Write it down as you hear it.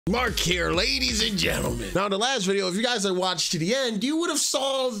Mark here, ladies and gentlemen. Now, in the last video, if you guys had watched to the end, you would have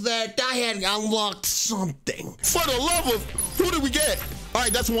saw that I had unlocked something. For the love of, who did we get? All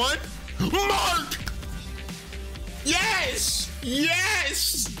right, that's one. Mark! Yes!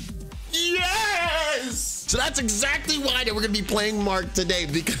 Yes! Yes! So that's exactly why that we're gonna be playing Mark today,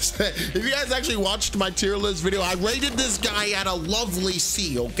 because if you guys actually watched my tier list video, I rated this guy at a lovely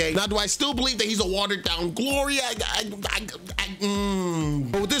C, okay? Now, do I still believe that he's a watered down gloria?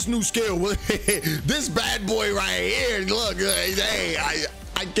 But with this new skill, this bad boy right here, look, hey,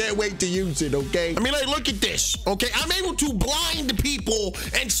 I can't wait to use it, okay? I mean, like, look at this, okay? I'm able to blind people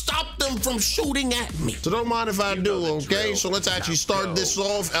and stop them from shooting at me. So don't mind if I do, okay? So let's actually start this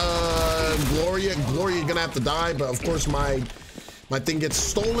off. Gloria gonna have to die, but of course my thing gets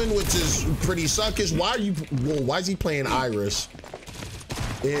stolen, which is pretty suckish. Why is he playing Iris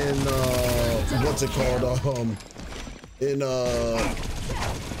in, what's it called?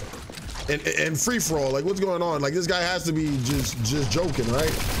 In free for all? Like, what's going on? Like, this guy has to be just joking, right?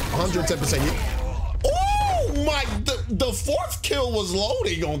 110%. Oh my! The fourth kill was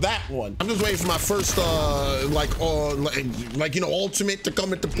loading on that one. I'm just waiting for my first like you know, ultimate to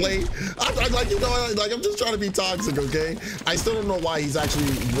come into play. I'm just trying to be toxic, okay? I still don't know why he's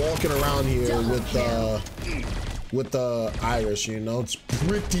actually walking around here with the Iris. You know, it's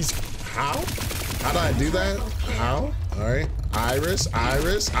pretty. How do I do that? How? All right, Iris,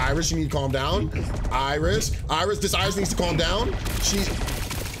 you need to calm down. Iris, this Iris needs to calm down. She's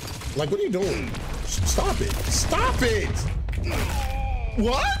like, what are you doing? Stop it,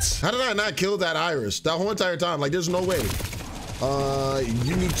 What? How did I not kill that Iris that whole entire time? Like, there's no way.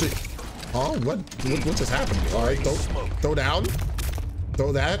 You need to, oh, what just happened? All right, throw down,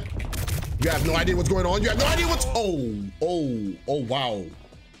 throw that. You have no idea what's going on. You have no idea what's, oh,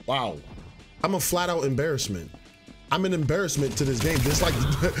 wow. I'm a flat out embarrassment. I'm an embarrassment to this game. There's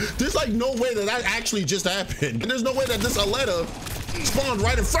like no way that actually just happened. And there's no way that this Aletta spawned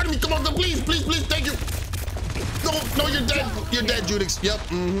right in front of me. Come on, please, thank you. No, you're dead, Judix. Yep,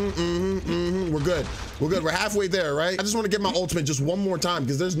 we're good. We're halfway there, right? I just want to get my ultimate just one more time,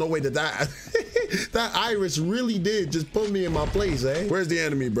 because there's no way that that Iris really did just put me in my place, eh? Where's the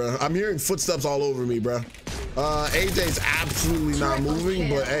enemy, bro? I'm hearing footsteps all over me, bro. AJ's absolutely not moving,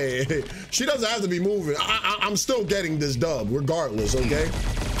 but hey, she doesn't have to be moving. I'm still getting this dub regardless, okay?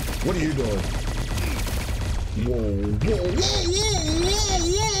 What are you doing? Whoa.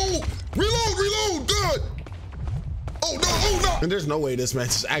 Reload, good. Oh no. And there's no way this match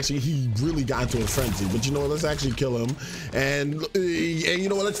is actually, he really got into a frenzy, but you know what, let's actually kill him. And you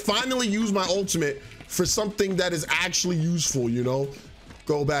know what, let's finally use my ultimate for something that is actually useful, you know?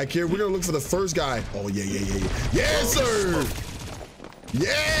 Go back here. We're gonna look for the first guy. Oh, yeah. Yes, sir.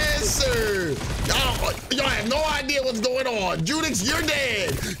 Y'all have no idea what's going on. Judix, you're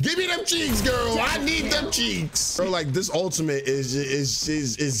dead. Give me them cheeks, girl. I need them cheeks. Bro, like, this ultimate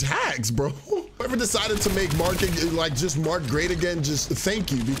is hacks, bro. Whoever decided to make Mark, like, just Mark great again, just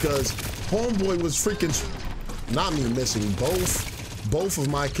thank you, because homeboy was freaking, not me missing both of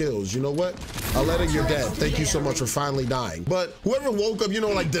my kills. You know what? Aletta, you're dead. Thank you so much for finally dying. But whoever woke up, you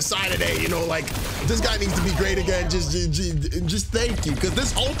know, like, decided, hey, you know, like, this guy needs to be great again, just thank you, because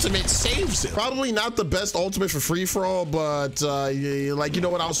this ultimate saves it. Probably not the best ultimate for free for all, but like, you know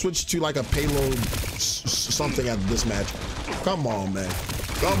what? I'll switch to like a payload something after this match. Come on, man.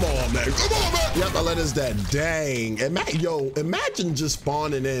 Yep, Aletta's dead. Dang. Imagine just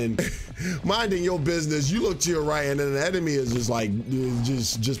spawning in, minding your business. You look to your right, and then the enemy is just like,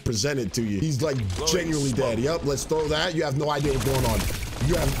 just presented to you. He's like genuinely dead. Yep, let's throw that. You have no idea what's going on.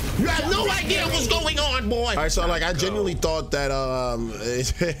 You have no idea what's going on, boy. All right, so like, I genuinely thought that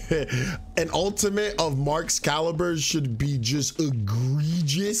an ultimate of Mark's caliber should be just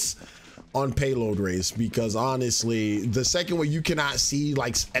egregious on payload race, because honestly, the second where you cannot see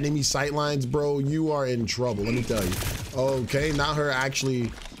like enemy sight lines, bro, you are in trouble, let me tell you. Okay, now her actually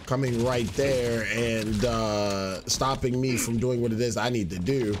coming right there and stopping me from doing what it is I need to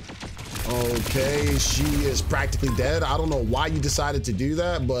do. Okay, she is practically dead. I don't know why you decided to do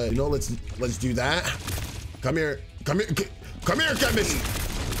that, but you know, let's do that. Come here, chemist. Come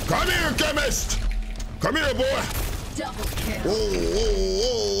here, boy. Double kill.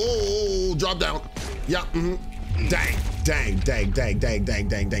 Whoa, drop down. Yeah, Dang.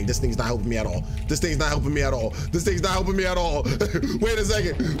 This thing's not helping me at all. Wait a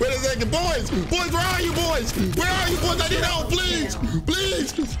second. Boys, where are you boys? I need help, please.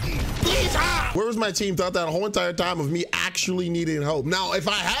 Where was my team throughout that whole entire time of me actually needing help? Now, if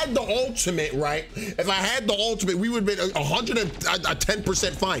I had the ultimate, right? We would have been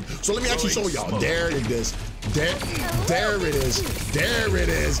 110% fine. So let me actually show y'all. There it is. There it is. There it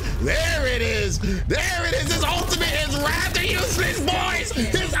is. There it is. There it is. His ultimate is rather useless, boys.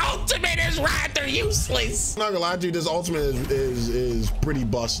 His ultimate is rather useless. I'm not gonna lie to you, this ultimate is pretty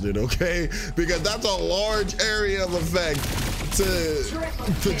busted, okay? Because that's a large area of effect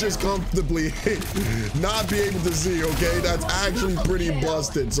to just comfortably not be able to see, okay? That's actually pretty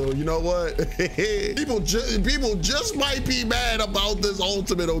busted. So you know what? people just might be mad about this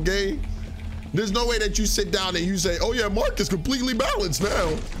ultimate, okay? There's no way that you sit down and you say, oh yeah, Mark is completely balanced now.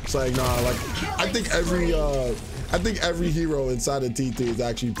 It's like, nah, like I think every hero inside of T3 is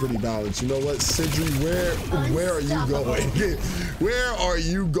actually pretty balanced. You know what, Sidri, where are you going? Where are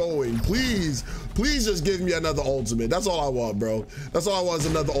you going? Please just give me another ultimate. That's all I want, bro. That's all I want is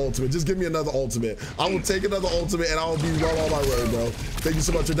another ultimate. Just give me another ultimate. I will take another ultimate and I will be well on my way, bro. Thank you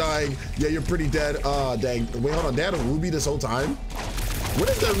so much for dying. Yeah, you're pretty dead. Dang. Wait, hold on. They had a Ruby this whole time? What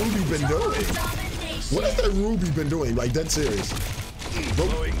has that Ruby been doing? What has that Ruby been doing? Like, dead serious.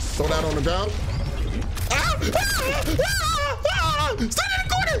 Throw that on the ground. Stand in the corner! Stand in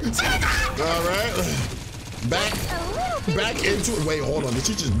the corner! All right. Back into it. Wait, hold on. Did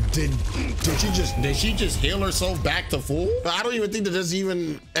she just heal herself back to full? I don't even think that there's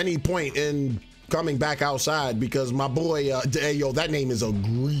even any point in coming back outside because my boy, hey, yo, that name is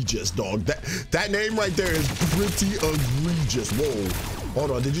egregious, dog. That name right there is pretty egregious. Whoa.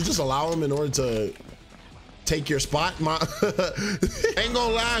 Hold on. Did you just allow him in order to take your spot? Ain't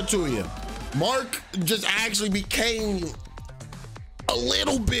gonna lie to you. Mark just actually became a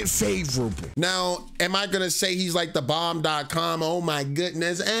little bit favorable. Now, am I gonna say he's like the bomb.com? Oh my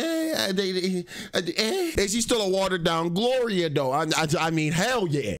goodness. Is he still a watered down Gloria though? I mean, hell yeah.